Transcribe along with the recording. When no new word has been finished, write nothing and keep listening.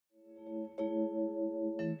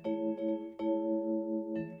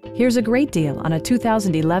Here's a great deal on a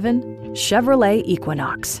 2011 Chevrolet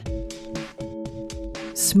Equinox.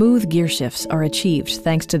 Smooth gear shifts are achieved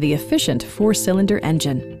thanks to the efficient 4-cylinder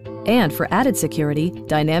engine. And for added security,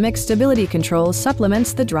 dynamic stability control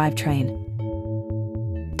supplements the drivetrain.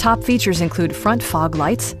 Top features include front fog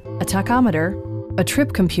lights, a tachometer, a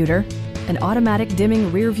trip computer, an automatic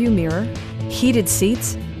dimming rearview mirror, heated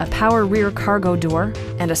seats, a power rear cargo door,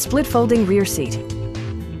 and a split folding rear seat.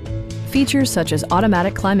 Features such as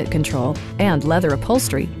automatic climate control and leather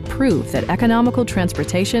upholstery prove that economical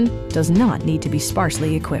transportation does not need to be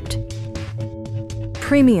sparsely equipped.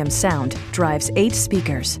 Premium sound drives 8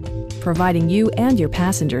 speakers, providing you and your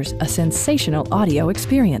passengers a sensational audio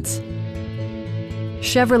experience.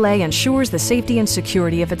 Chevrolet ensures the safety and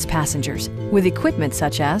security of its passengers with equipment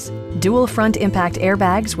such as dual front impact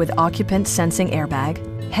airbags with occupant sensing airbag,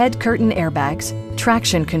 head curtain airbags,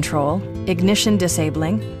 traction control, ignition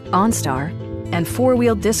disabling, OnStar, and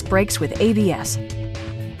 4-wheel disc brakes with ABS.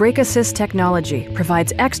 Brake Assist technology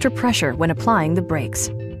provides extra pressure when applying the brakes.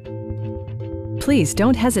 Please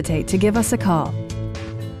don't hesitate to give us a call.